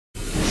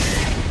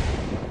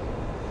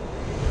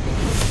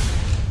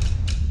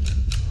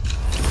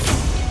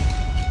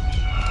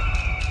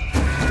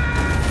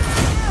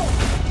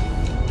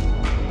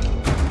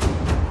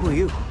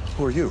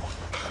Who are you?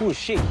 Who is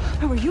she?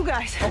 Who are you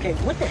guys? Okay,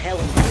 what the hell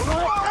is going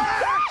on?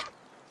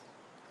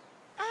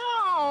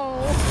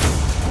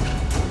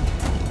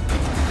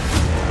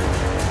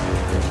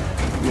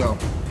 Yo,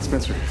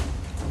 Spencer.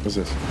 What's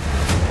this?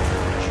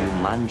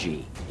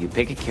 Jumanji. You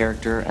pick a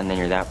character, and then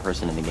you're that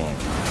person in the game.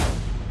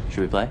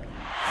 Should we play?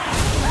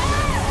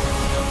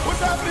 What's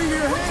happening to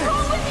your hands? What's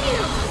wrong with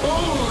you?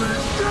 Holy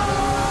shit!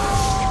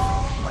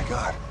 Oh my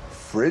God.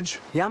 Fridge?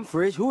 Yeah, I'm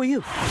Fridge. Who are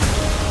you?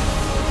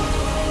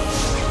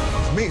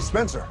 It's me,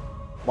 Spencer.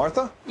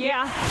 Martha?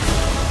 Yeah.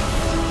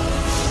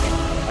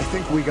 I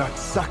think we got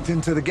sucked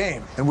into the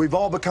game, and we've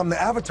all become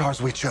the avatars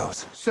we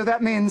chose. So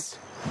that means...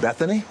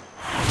 Bethany?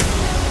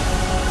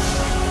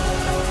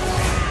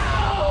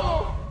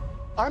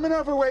 I'm an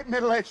overweight,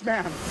 middle-aged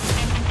man.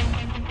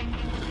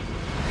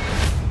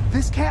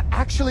 This can't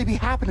actually be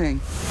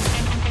happening.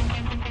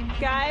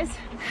 Guys,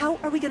 how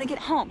are we gonna get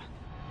home?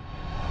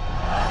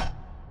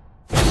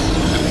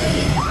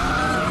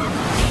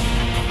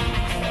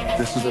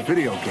 This is a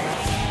video game,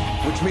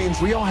 which means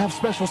we all have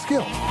special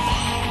skills.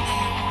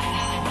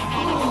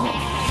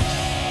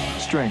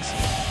 Strengths: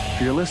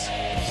 fearless,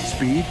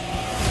 speed,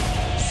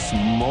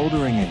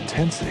 smoldering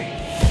intensity.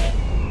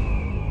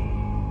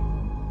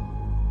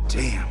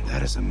 Damn,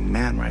 that is a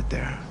man right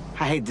there.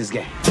 I hate this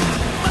game.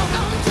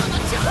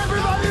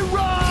 Everybody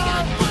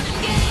run!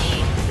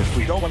 If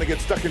we don't want to get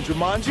stuck in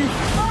Jumanji,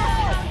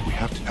 we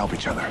have to help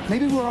each other.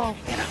 Maybe we're all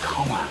in a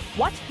coma.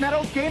 What? That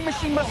old game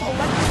machine must have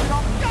electrocuted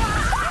all...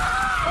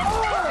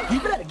 You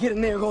better get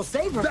in there and go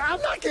save her.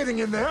 I'm not getting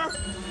in there!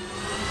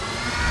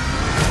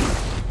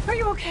 Are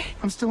you okay?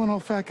 I'm still an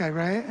old fat guy,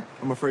 right?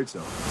 I'm afraid so.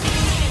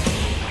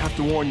 I have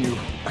to warn you,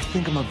 I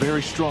think I'm a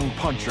very strong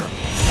puncher.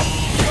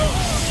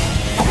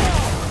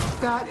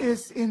 That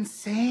is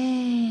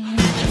insane.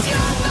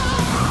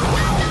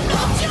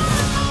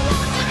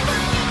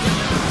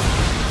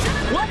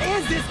 What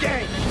is this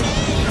game?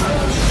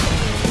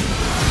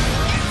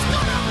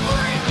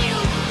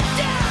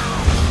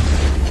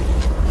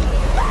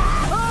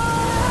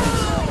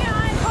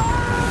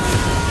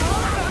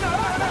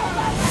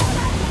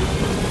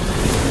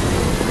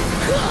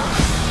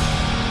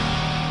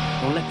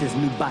 Don't let this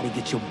new body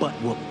get your butt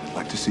whooped. I'd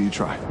like to see you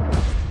try.